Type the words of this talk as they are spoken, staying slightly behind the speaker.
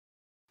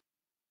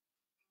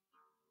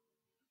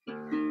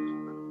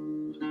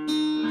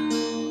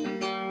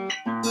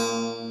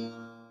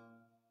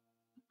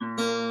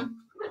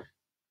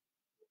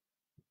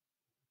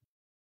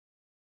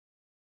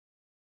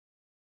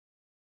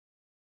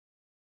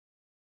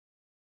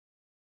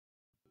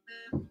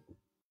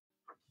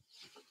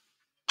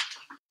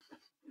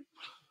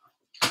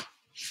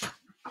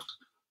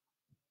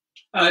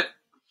Hello,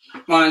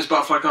 my name is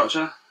Butterfly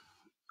Culture.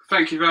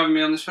 Thank you for having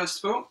me on this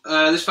festival.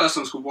 This first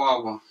song's called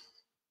Wild One.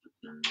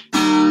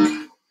 Hello?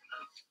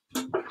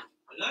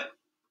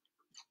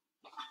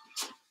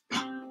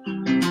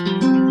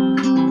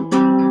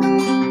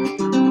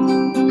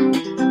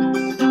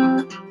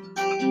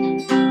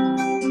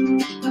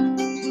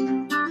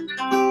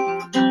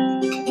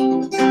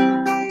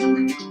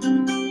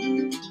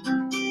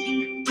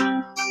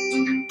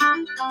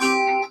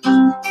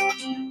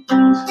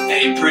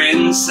 A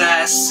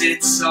princess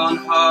sits on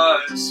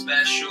her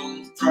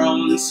special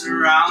throne,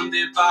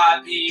 surrounded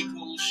by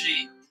people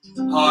she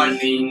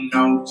hardly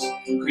knows.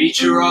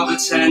 Creature of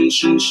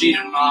attention, she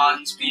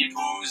demands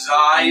people's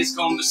eyes,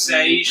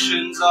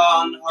 conversations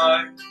on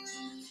her.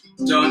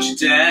 Don't you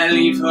dare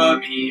leave her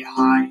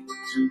behind.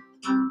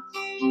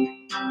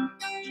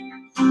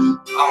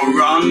 I'll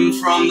run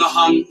from the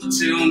hunt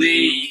till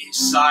the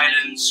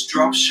silence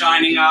drops,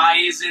 shining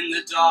eyes in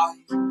the dark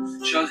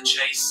show the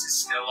chase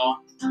is still on.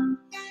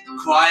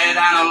 Quiet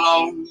and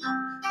alone,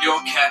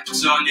 you're kept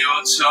on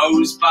your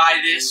toes by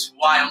this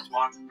wild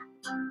one.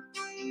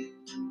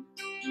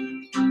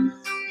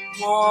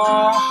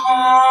 Whoa,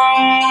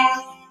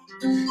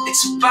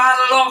 it's a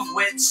battle of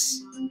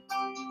wits.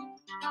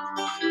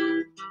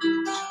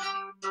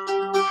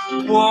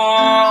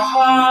 Whoa,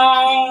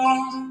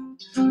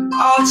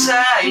 I'll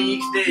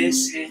take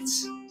this hit.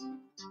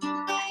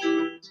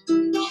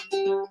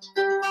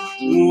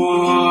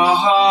 Whoa,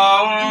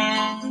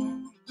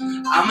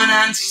 I'm an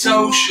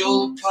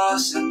antisocial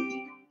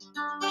person.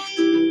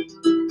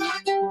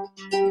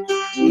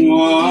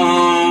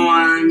 Whoa,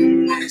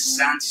 and this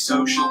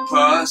antisocial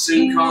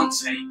person can't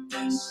take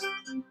this.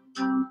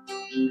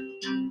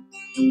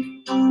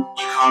 You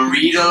can't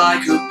read her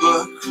like a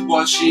book,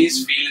 watch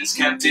these feelings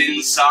kept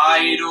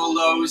inside, all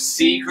those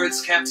secrets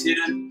kept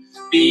hidden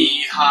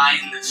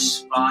behind the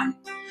spine.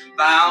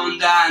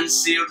 Bound and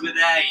sealed with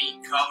a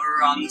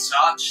cover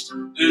untouched,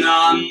 an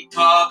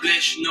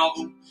unpublished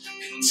novel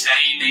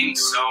containing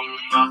so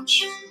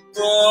much.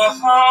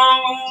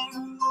 Whoa,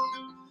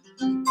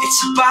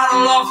 it's a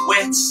battle of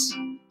wits.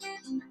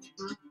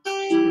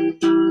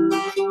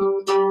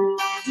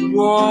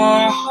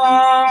 Whoa,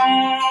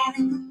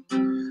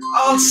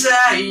 I'll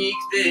take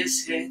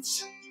this hit.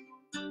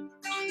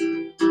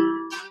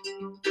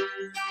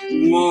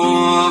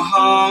 Whoa,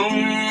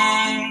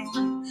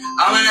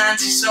 I'm an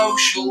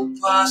antisocial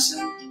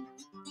person.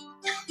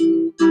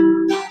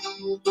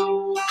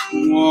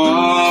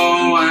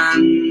 Whoa,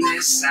 and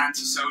this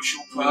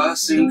antisocial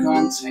person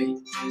can't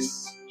take this.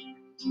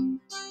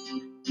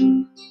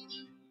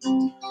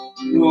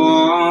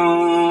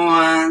 Whoa,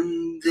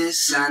 and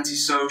this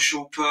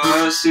antisocial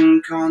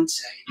person can't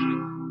take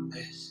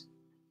this.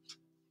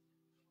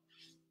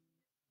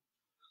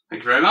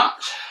 Thank you very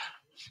much.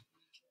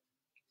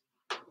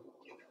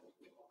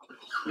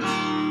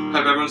 Hope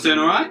everyone's doing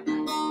alright.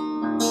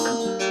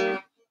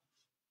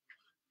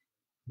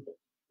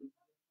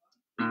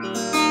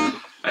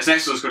 This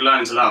next one's called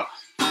Learning to Love.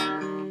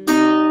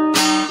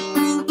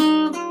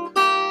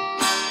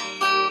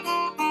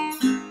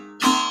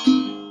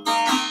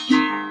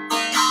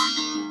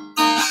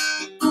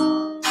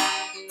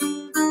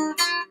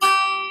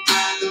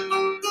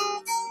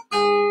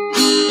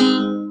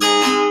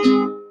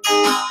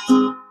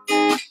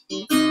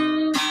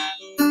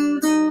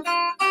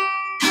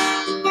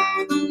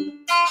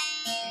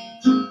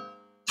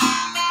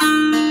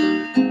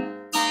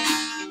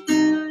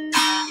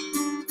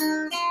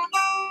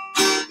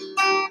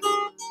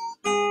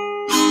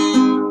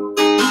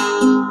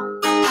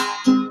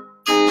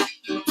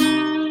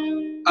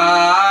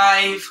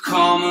 I've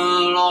come a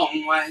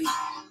long way,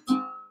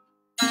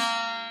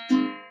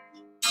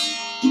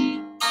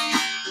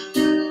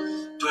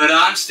 but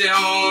I'm still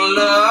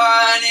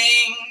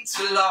learning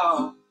to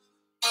love.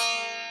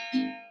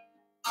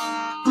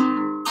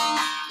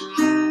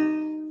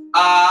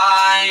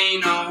 I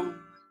know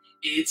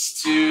it's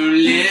too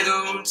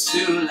little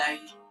too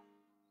late,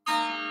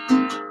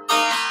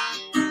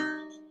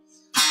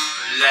 but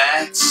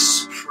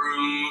let's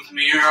prove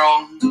me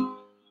wrong.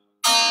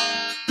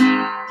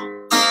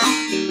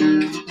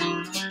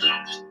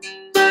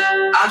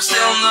 I'm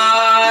still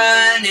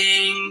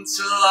learning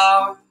to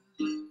love,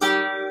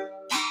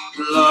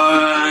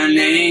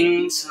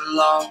 learning to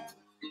love,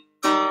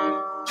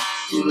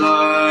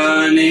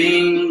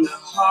 learning the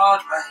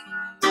hard way.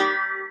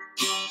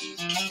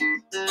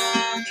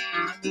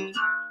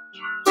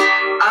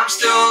 I'm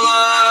still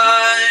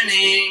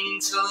learning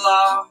to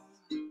love,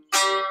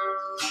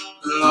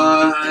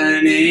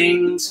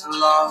 learning to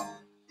love,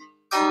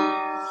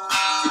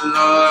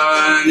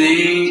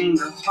 learning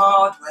the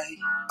hard way.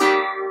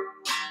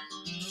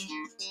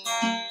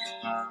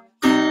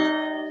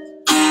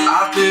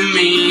 I've been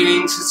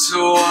meaning to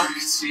talk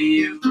to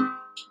you,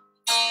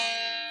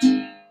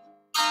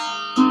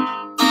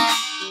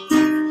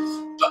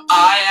 but I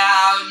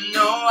have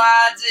no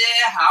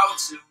idea how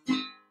to.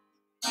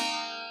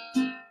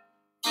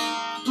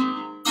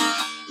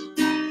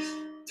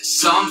 There's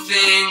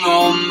something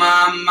on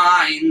my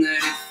mind that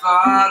if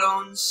I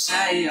don't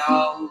say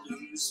I'll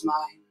lose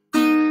mine.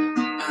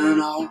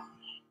 And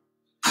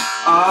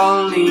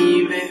I'll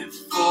leave it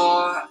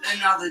for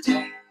another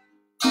day.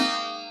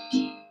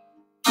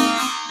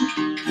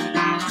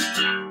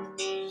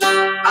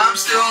 I'm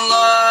still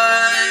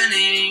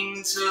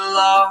learning to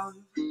love,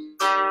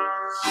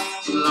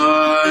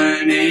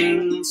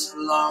 learning to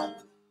love,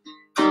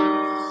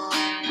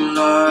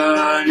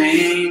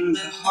 learning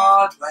the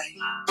hard way.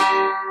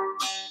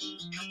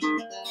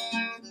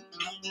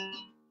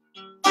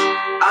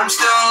 I'm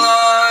still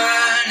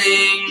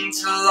learning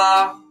to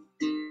love,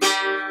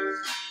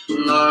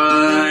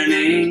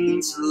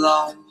 learning to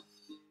love,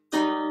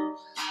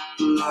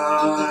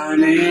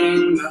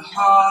 learning the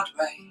hard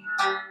way.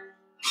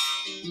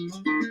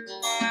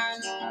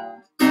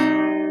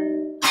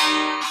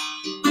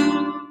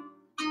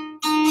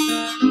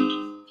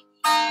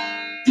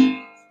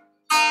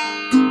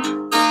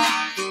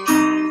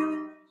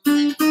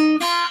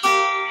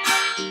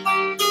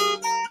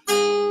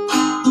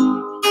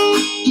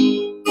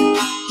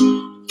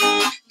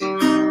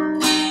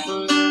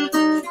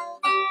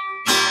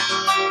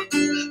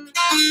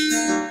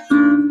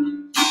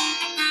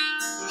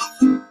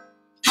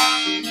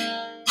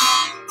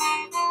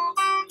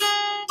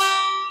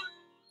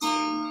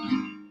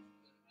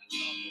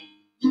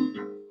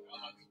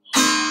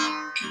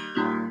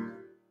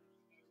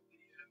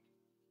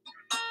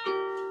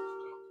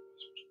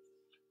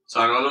 So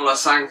I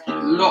sang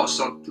lots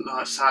of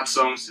sad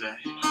songs today.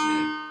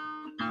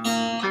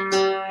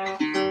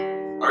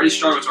 I really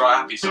struggle to write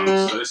happy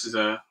songs, so this is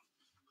a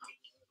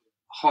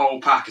whole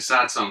pack of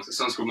sad songs. This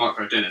song's called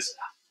Micro Dinners.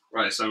 I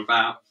wrote this song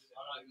about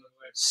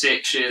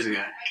 6 years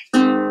ago.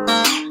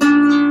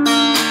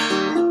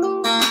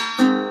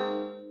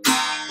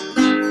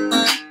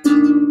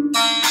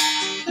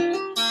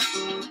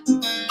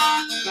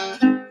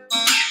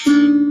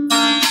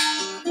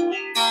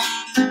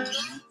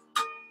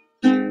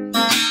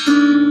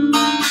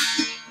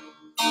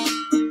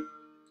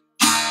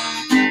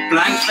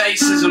 Blank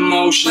faces and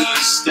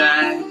motionless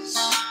stares.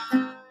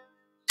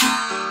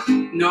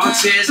 No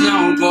tears,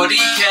 nobody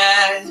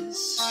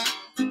cares.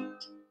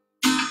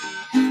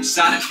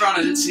 Sat in front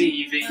of the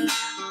TV,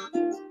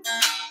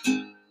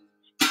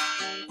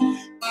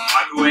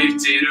 microwave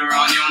dinner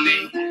on your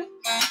knee,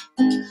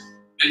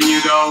 and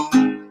you go,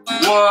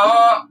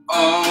 whoa,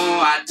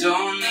 I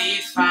don't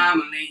need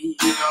family.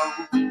 You go,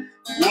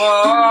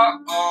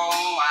 whoa,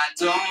 I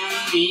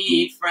don't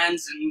need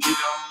friends. And you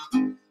go,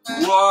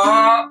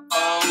 whoa,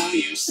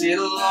 you sit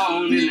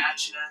alone in that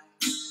chair.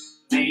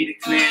 Made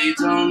it clear you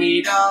don't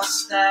need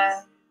us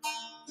there.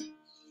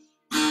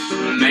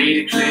 Made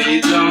it clear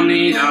you don't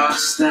need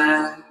us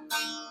there.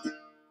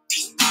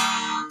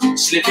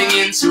 Slipping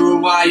into a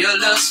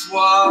wireless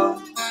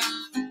world,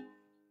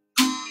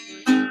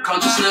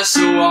 consciousness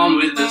so on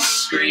with the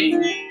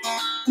screen.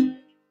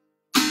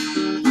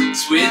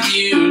 It's with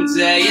you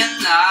day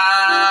and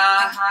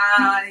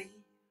night,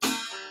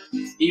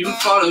 even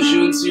follows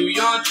you into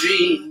your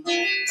dream.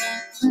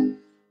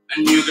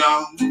 And you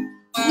go,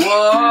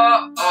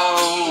 whoa,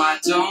 I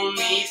don't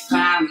need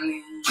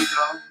family. You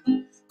go,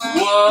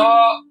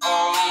 whoa,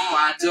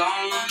 I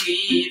don't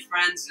need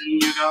friends.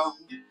 And you go,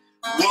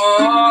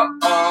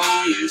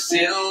 whoa, you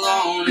sit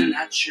alone in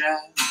that chair.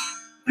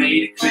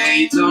 Made it clear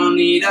you don't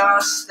need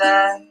us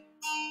there.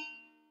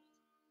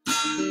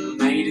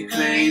 Made it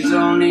clear you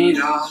don't need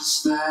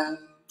us there.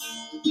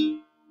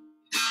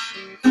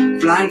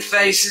 Blank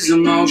faces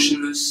and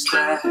motionless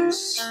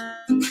stares.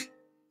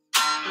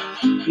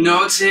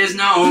 No tears,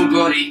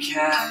 nobody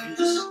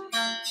cares.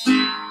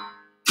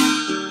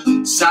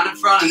 Sat in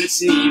front of the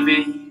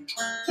TV,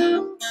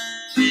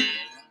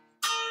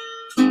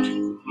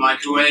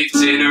 microwave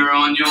dinner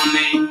on your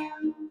knee.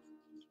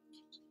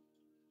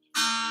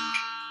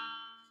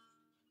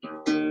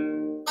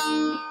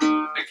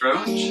 Thanks very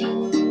much.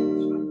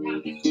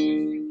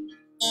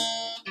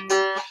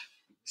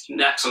 This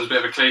next one's a bit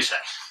of a cliche.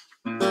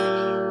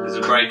 This is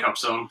a breakup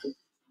song.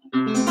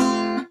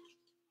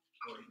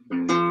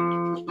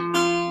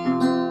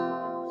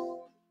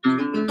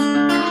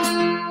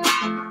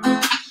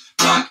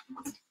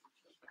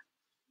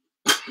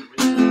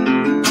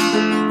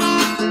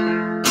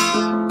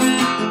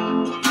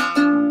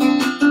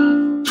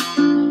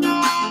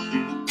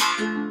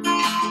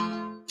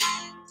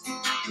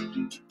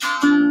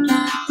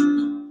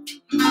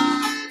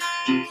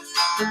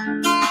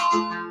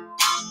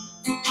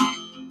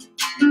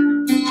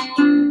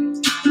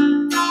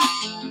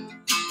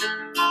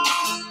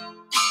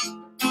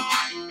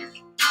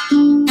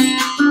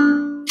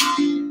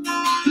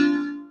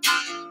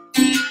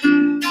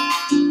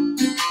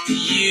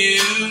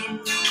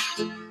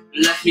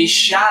 Left me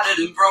shattered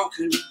and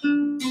broken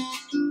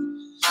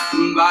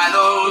by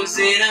those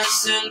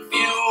innocent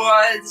few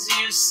words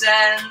you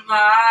sent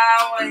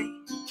my way.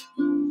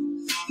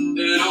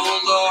 And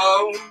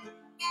although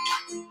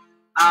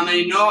I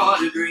may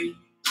not agree,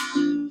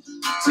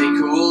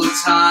 take all the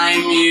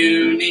time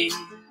you need.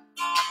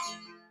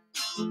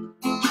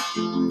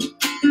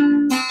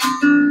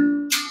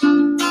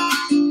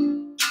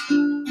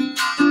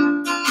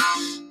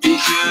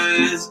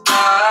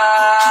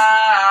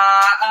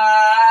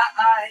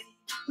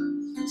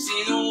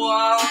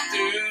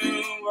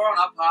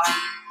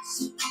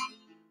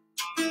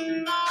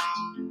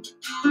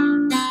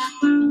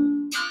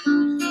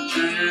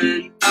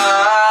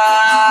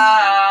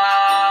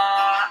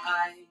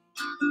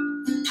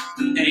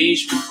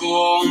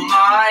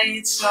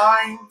 my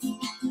time.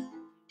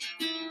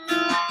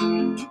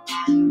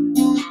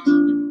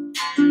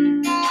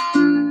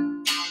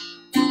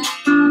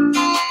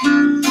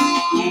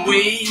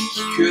 We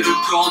could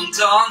have gone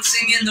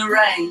dancing in the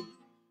rain.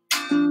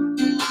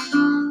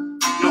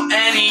 Not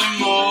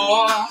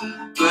anymore,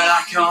 but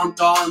I can't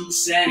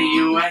dance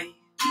anyway.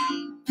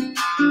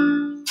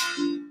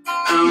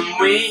 And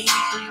we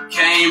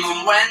came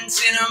and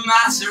went in a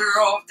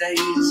matter of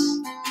days,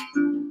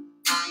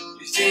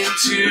 just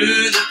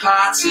into the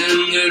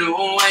pattern that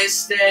always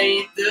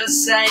stayed the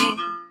same.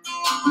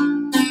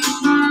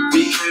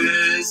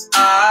 Because I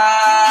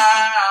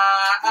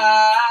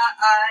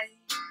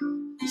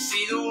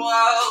see the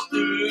world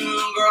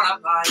through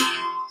grown-up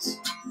eyes.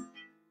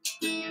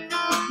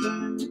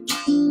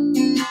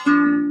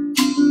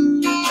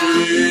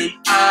 And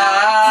I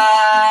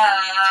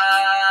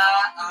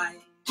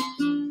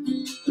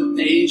have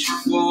aged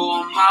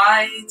before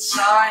my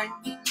time.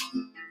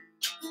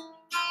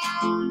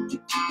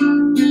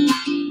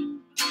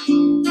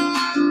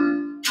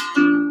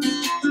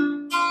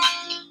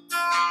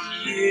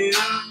 You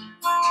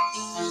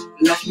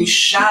left me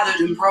shattered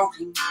and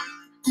broken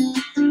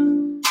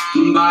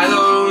by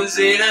those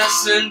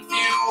innocent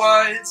few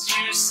words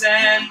you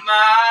sent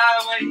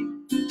my way.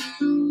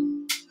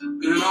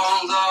 And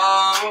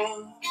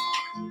although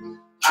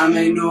I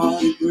may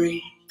not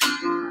agree,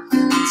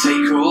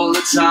 take all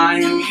the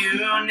time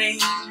you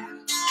need.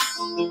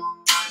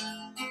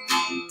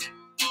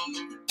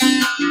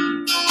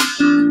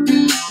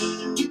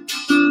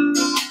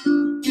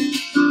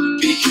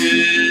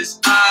 Because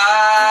I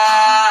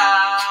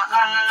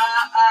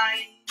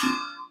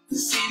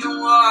see the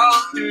world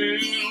through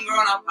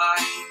grown-up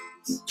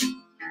eyes.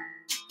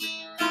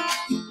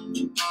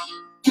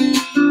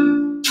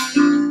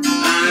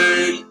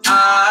 And I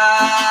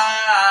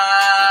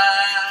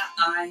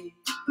have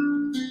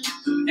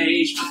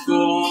aged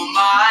before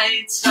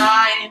my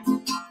time.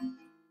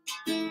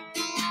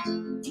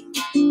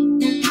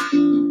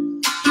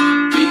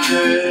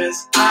 Because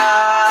I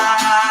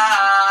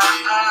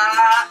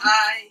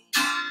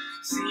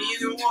see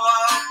the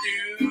world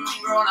through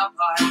grown-up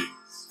eyes.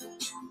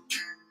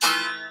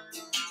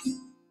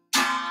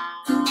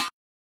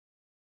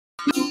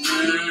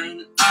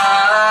 And I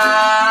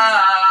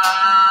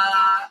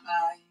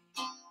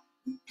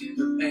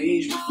have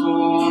aged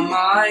before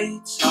my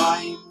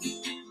time.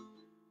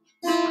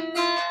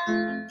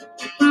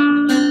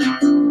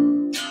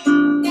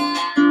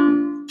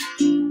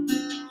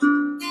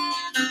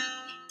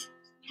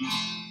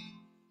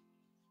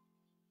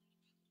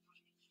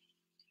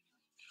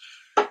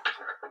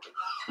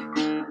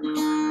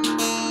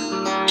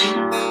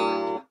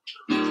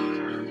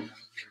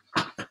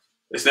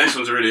 This next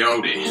one's a really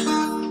oldie.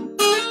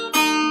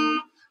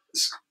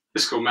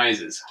 It's called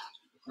Mazes.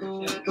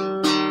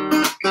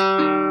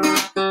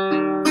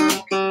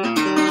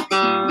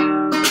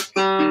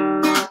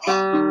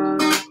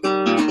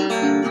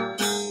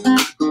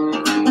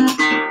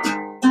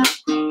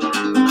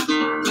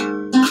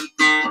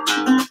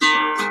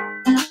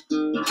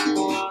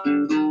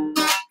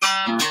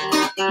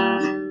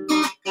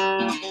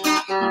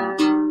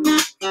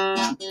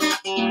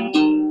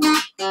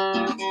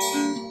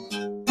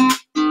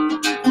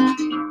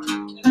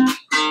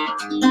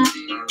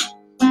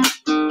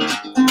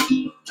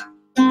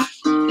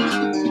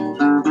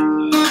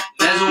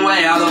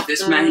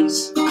 This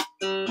maze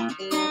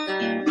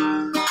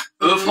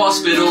of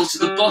hospital to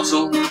the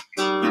bottle.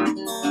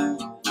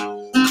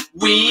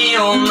 We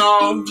all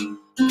know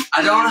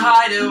I don't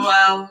hide it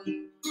well,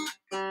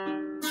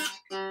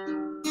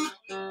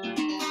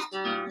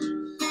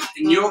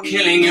 and you're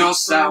killing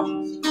yourself,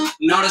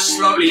 not as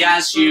slowly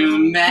as you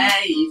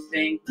may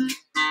think.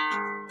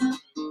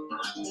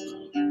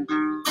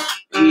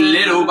 And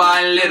little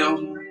by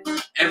little,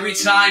 every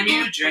time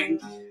you drink,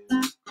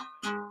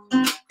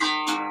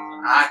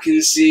 I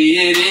can see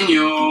it in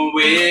your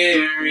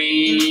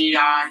weary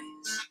eyes,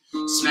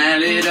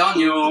 smell it on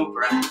your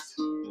breath,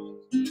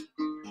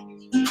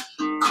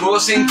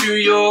 coursing through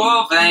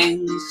your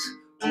veins.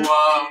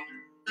 Whoa,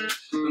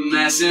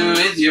 messing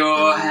with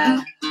your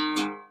head.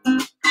 And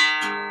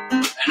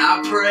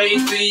I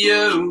prayed for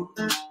you,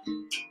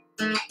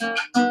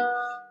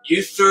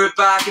 you threw it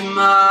back in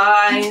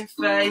my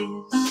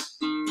face.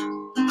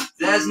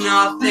 There's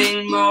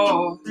nothing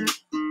more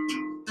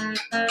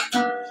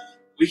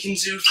we can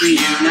do for you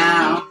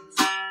now.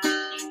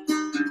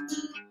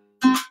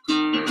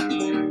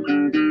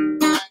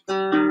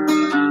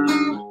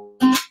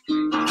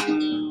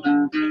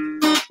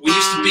 We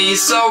used to be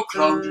so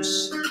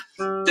close,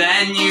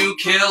 then you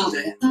killed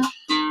it.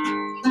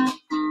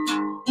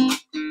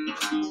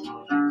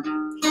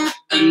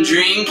 And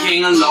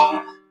drinking a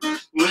lot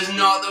was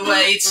not the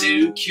way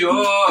to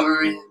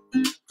cure it.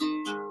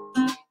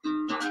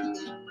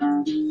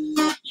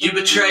 You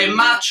betrayed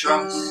my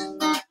trust,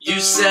 you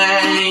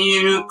say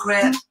you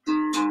quit,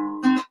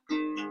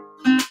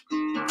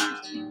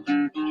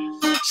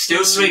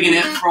 still swinging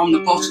it from the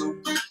bottle,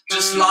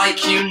 just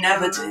like you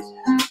never did.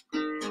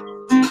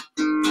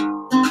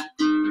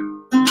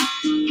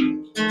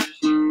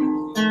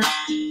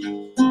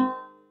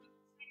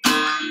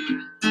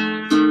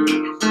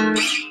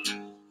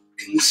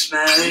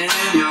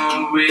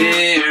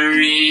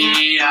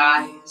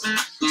 eyes,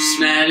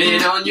 smell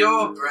it on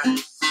your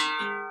breath,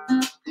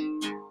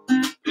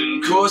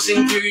 and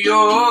coursing through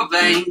your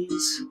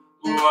veins.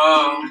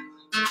 Whoa,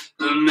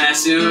 and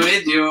messing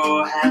with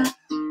your head.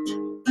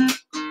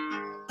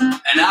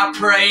 And I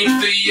prayed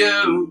for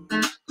you.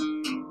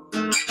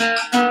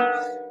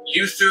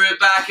 You threw it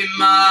back in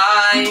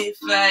my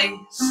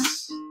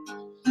face.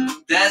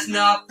 There's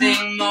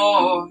nothing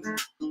more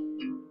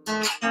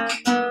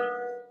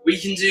we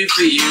can do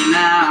for you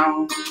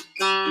now.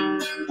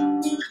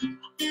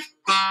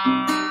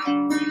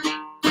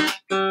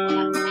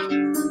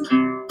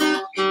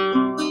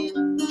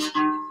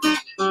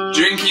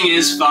 Drinking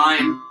is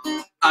fine,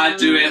 I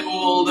do it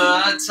all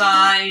the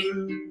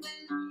time.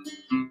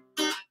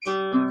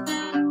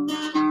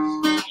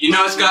 You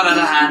know it's got out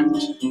of hand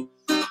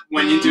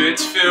when you do it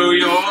to fill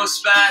your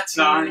spare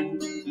time.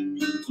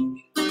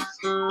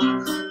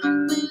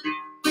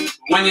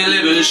 When your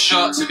liver's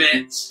shot to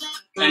bits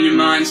and your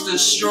mind's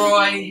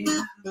destroyed,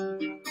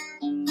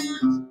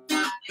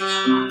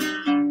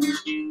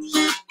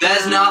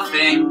 there's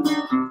nothing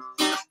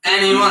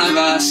any one of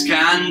us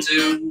can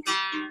do.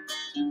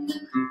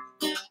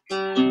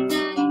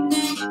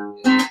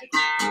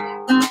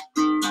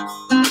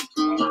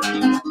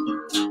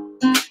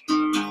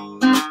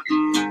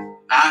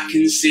 I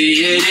can see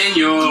it in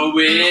your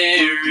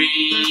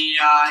weary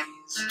eyes,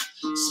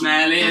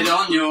 smell it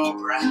on your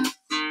breath,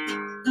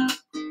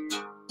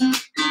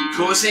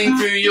 coursing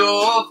through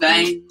your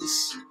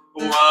veins.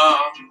 Whoa,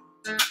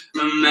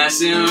 and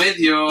messing with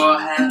your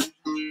head.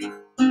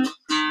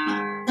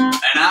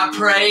 And I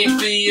prayed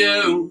for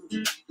you.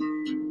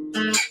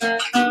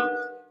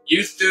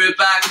 You threw it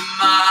back in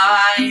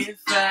my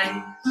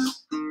face.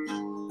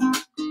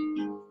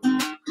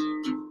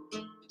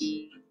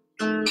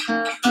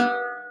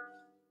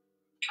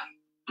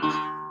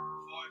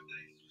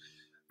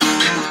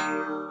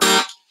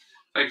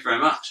 Thank you very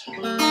much.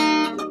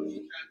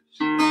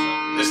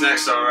 This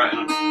next song I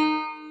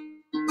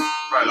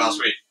wrote last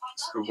week.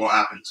 It's called What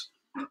Happened.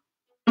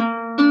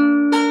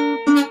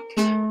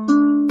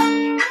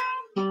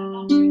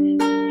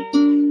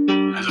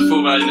 There's a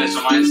full version of this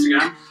on my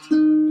Instagram.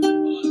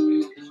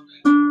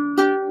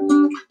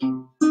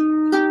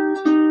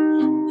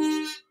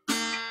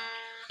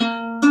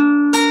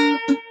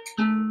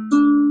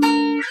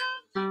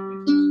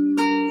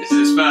 This is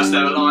his first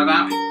ever live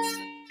outing.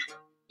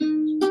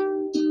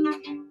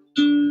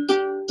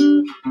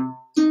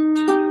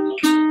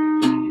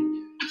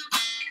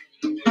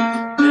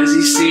 Has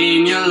he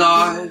seen your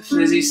life?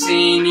 Has he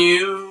seen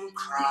you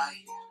cry?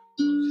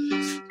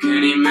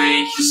 Can he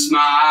make you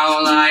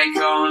smile like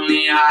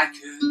only I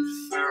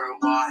could for a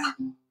while?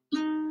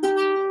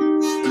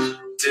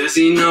 Does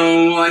he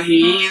know what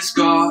he's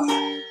got?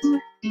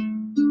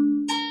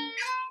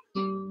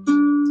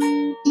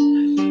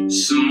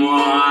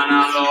 Someone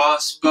I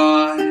lost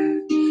but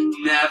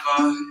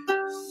never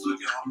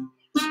forgot.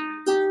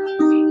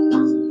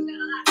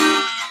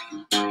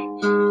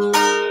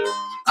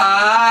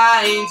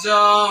 I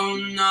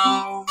don't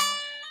know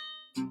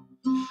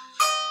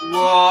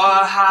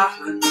what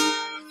happened.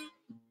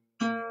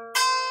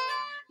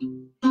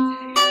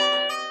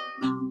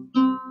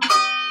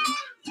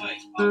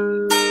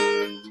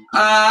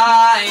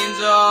 I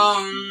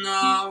don't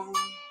know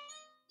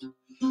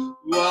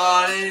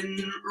what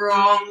went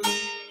wrong.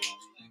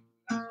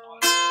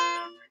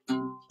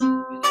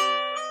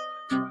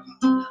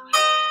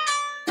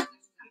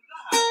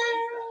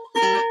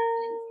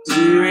 Does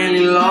he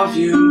really love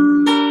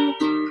you?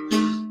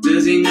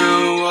 Does he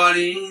know what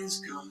he's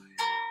got?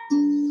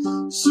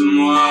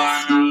 Someone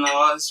I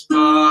lost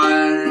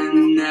but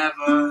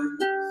never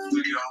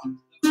forgot.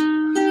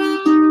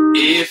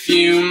 If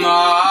you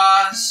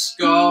must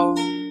go,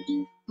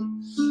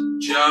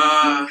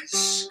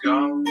 just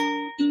go.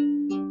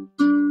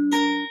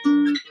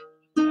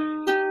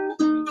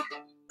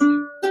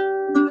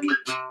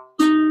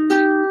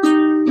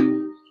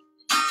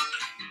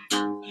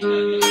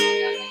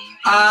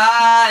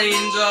 I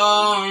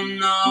don't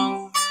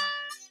know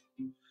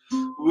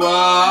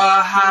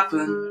what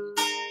happened.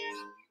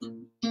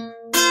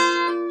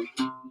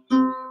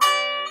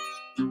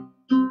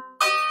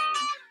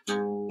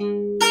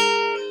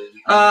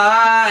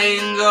 I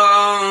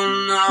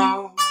don't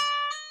know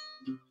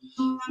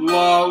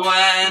what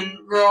went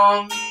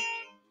wrong.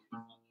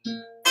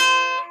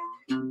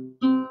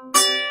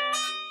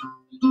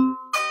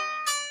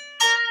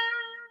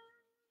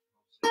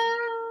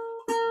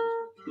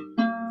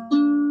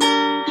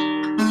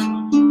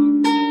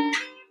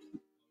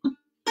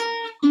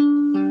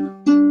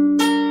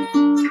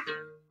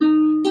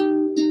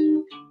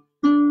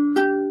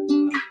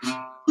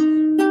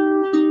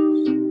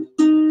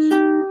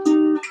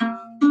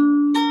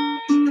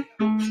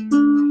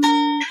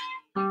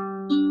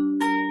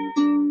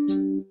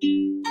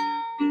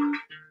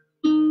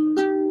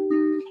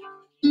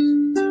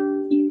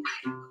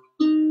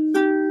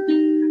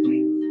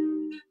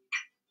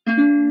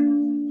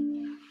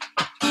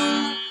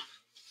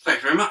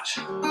 Thank you very much.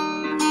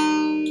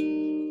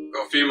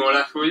 Got a few more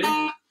left for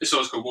you. This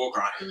song's called War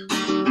Cry.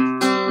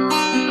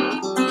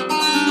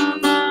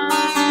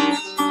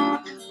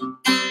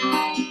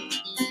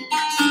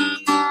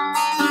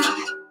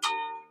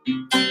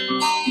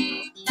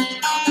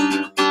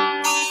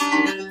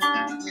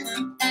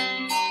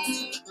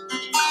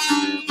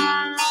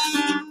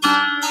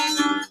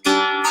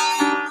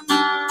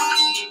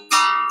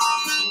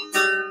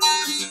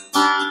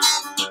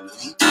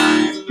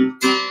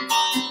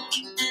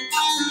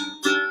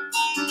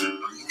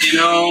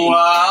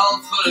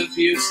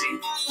 beauty,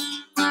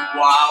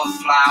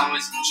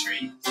 wildflowers and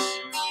trees.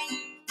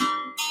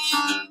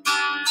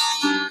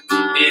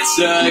 It's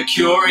a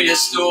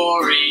curious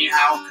story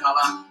how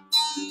colour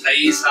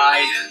plays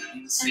hide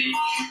and seek.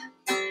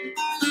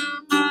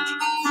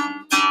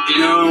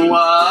 In a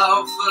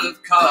world full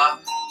of colour,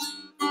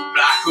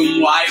 black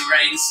and white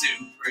reign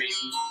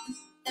supreme.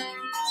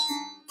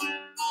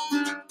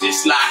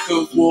 This lack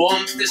of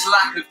warmth, this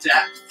lack of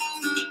depth,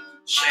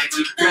 shades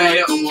of grey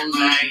are all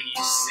they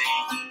see.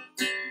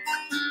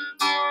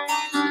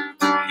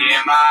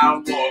 Hear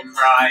my war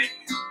cry,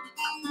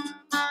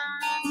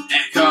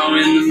 echo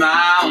in the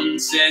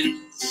mountains.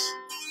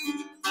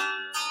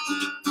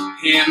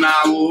 Hear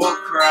my war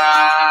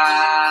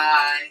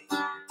cry,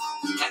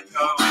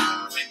 echo in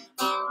the wind.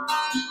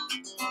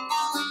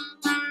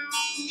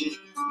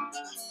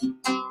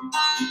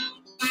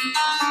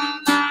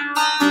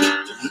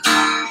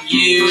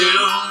 You,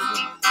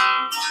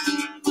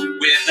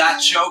 with that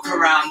choke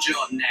around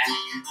your neck,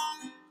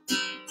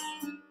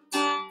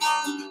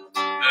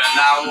 and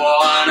that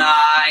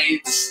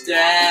one-eyed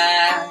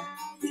stare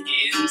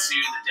into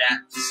the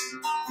depths.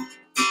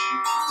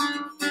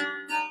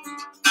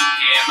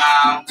 Hear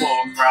my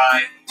war cry,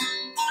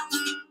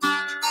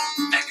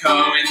 echo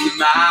in the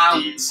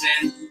mountains.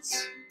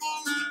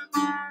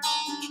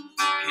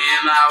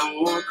 Hear my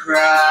war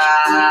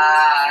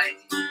cry,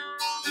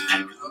 echo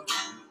in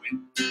the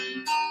wind.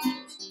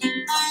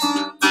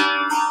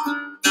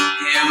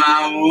 Hear my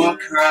war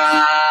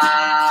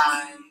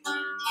cry,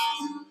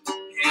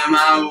 hear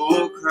my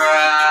war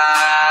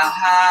cry,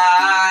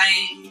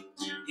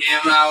 hear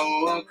my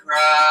war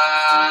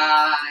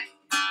cry,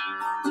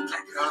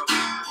 echo in the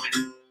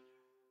wind.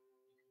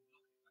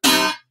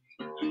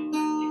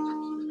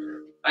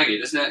 Thank you.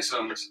 This next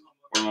song's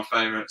one of my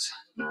favourites.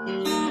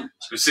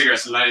 It's called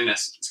Cigarettes and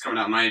Loneliness. It's coming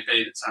out on my EP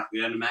that's out at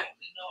the end of May.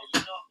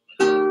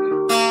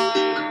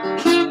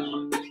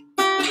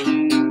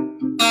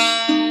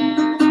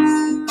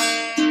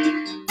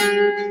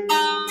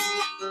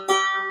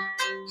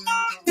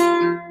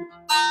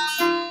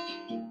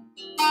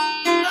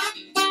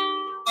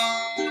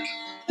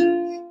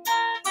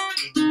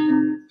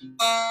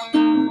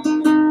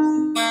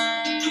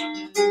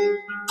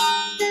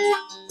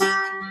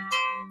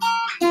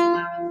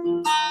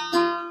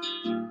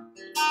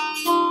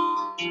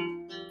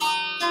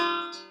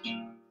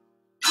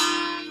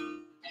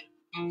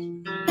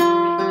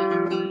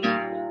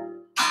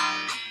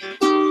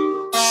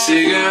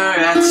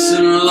 Cigarettes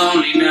and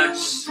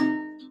loneliness,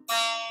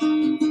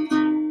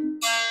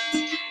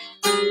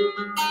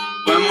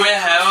 when we're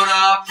held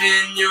up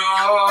in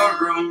your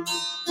room,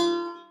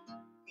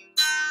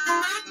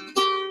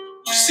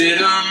 you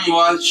sit and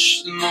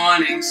watch the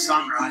morning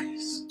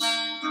sunrise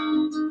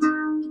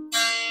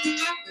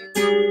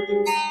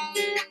and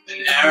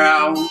air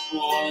out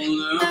all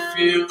the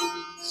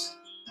fumes.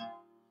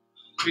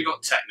 We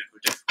got technical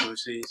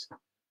difficulties.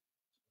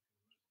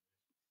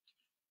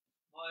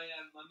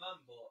 My mum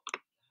bought a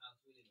house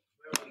with him.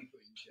 Where are you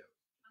putting Chill?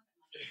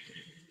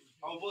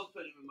 I was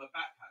putting him in my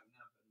backpack,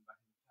 now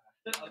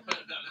I'm putting him back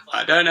in the pack.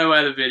 I don't know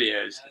where the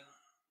video is. My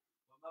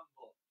mum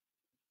bought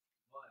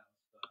my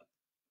house for about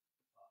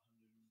 150 grand,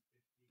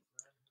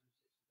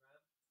 160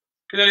 grand.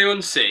 Can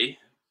anyone see? And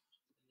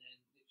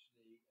then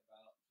literally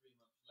about 3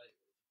 months later,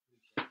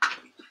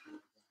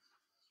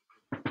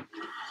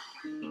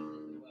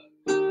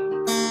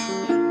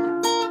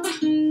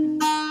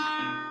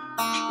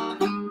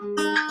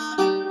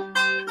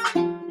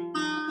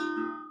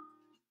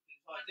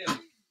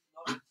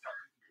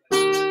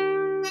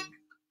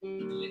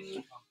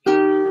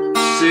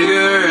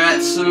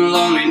 Cigarettes and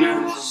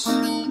loneliness.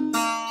 I'm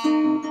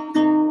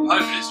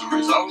hoping it's all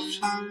resolved.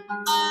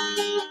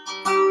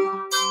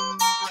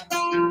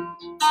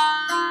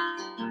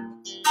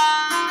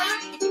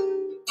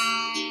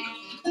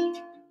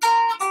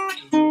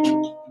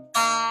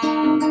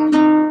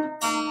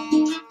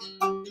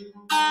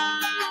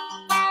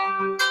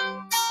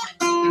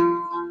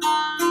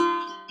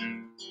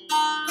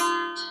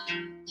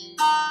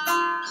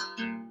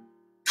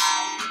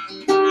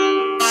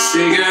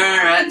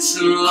 Cigarettes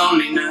and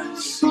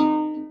loneliness,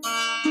 when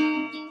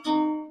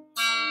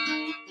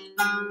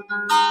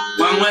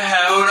we're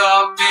held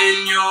up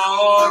in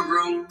your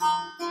room,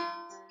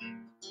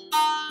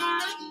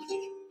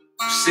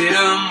 sit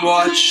and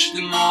watch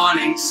the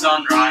morning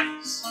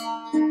sunrise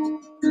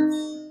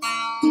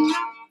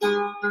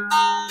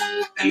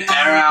and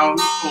air out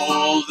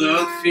all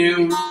the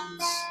fumes.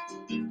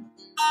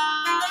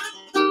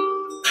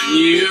 A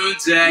new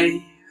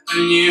day, a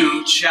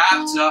new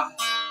chapter.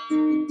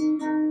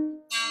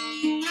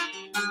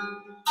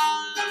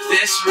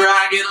 This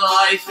ragged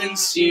life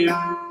ensues,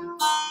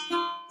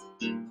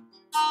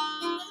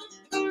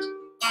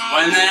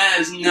 when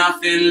there's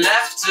nothing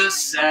left to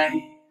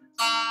say.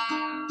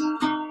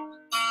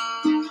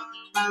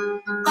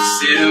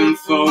 Sit and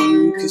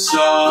focus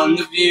on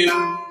the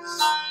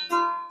views,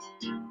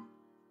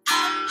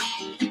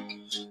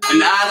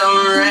 and I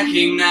don't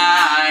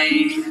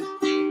recognize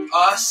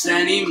us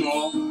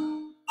anymore,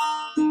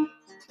 and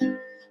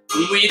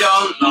we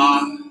don't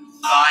laugh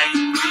like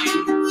we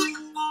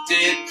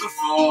did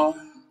before.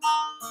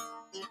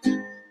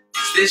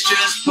 Is this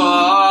just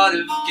part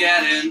of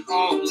getting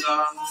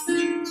older?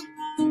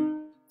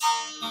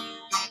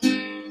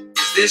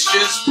 Is this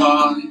just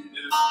part of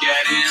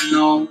getting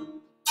old?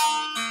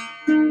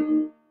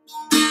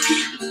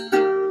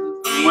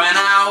 And when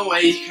I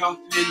wake up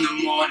in the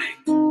morning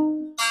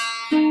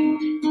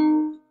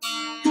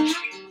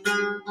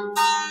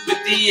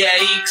with the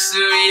aches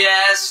of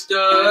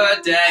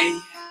yesterday,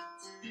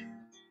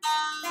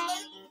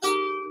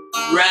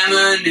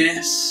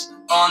 reminisce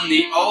on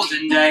the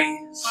olden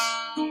days,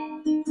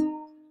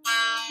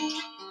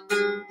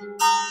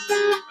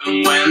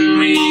 and when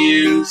we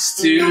used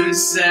to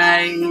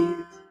say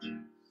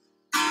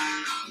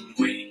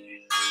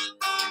we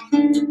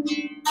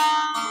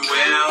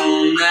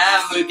will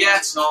never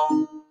get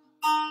old,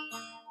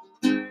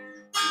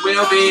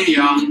 we'll be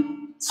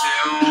young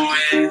till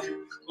we're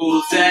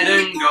all dead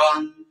and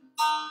gone.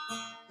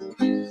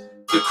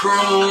 The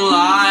cruel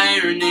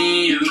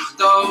irony of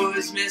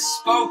those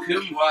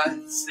misspoken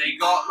words, they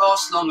got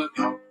lost long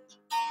ago.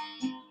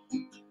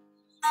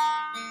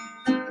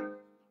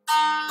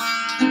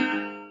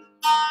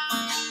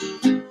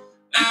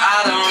 And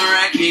I don't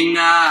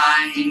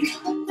recognize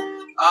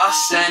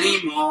us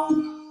anymore,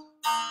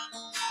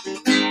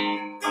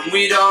 and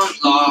we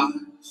don't laugh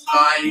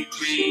like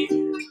we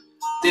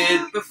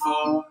did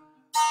before.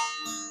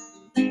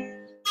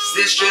 Is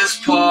this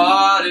just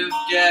part of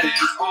getting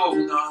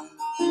older?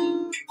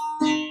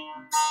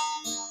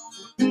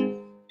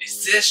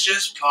 Is this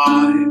just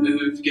part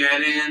of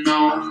getting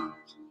old?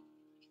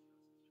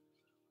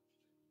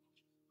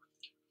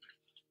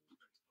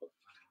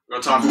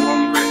 Got time for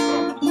one quick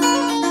one.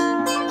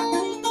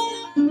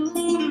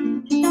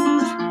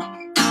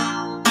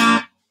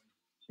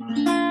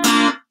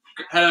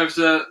 Head over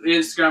to the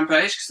Instagram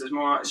page because there's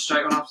more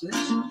straight on after this.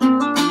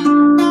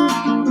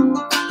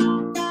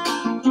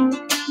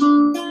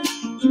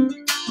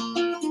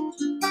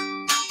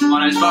 My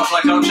name's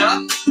Butterfly Culture.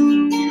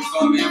 You can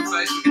follow me on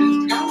Facebook and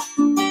Instagram.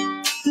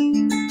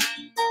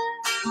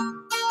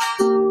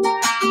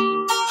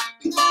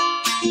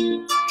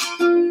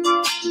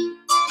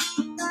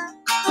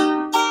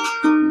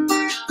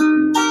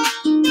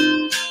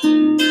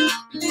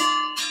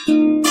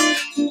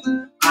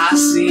 I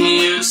see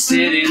you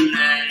sitting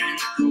there in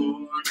the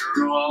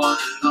corner all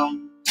alone,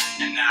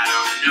 and I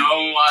don't know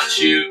what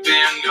you've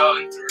been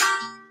going through,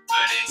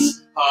 but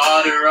it's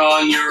harder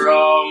on your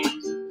own.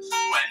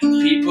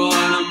 When people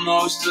are the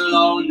most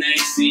alone, they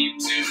seem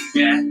to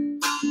get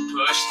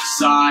pushed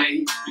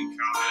aside,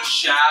 become a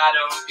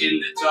shadow in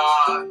the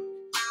dark.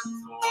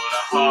 Put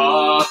a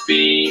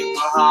heartbeat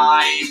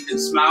behind and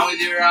smile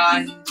with your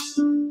eyes.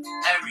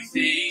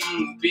 Everything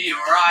will be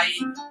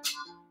alright.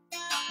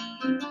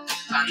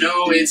 I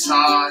know it's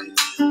hard,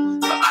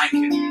 but I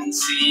can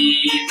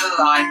see the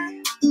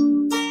light.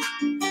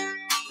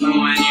 And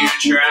when you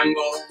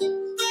tremble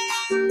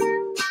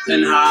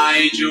and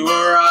hide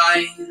your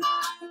eyes,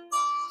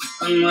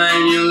 and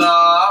when you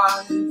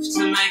laugh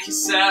to make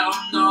yourself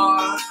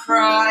not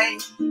cry,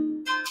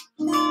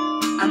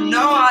 I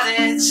know what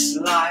it's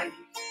like.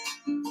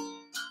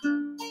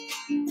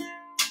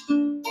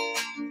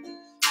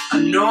 I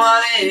know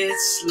what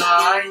it's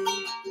like.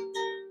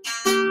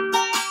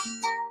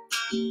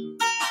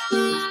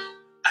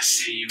 I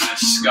see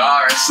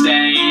mascara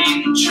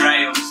stain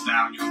trails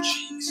down your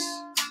cheeks.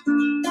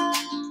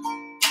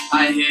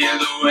 I hear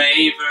the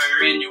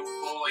waver in your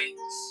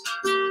voice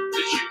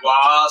as you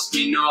ask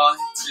me not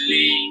to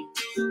leave.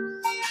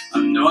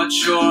 I'm not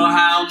sure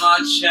how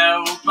much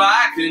help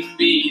I can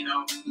be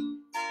though.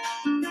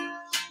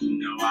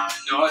 No, I'm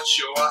not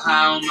sure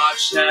how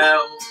much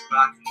help I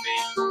can be.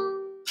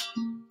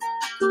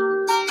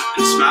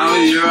 And smile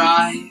with your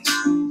eyes,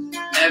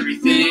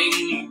 everything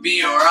will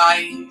be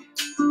alright.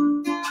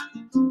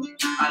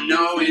 I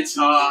know it's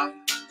hard,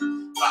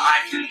 but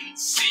I can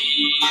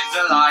see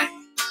the light.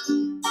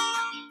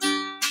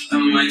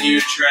 And when you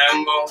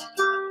tremble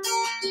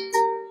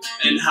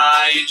and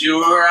hide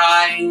your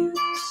eyes,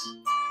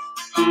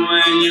 and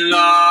when you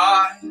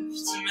laugh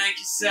to make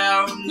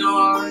yourself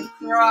not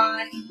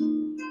cry,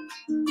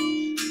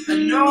 I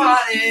know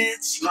what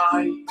it's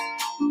like.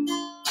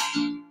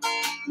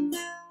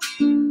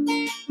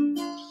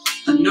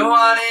 I know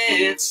what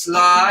it's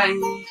like.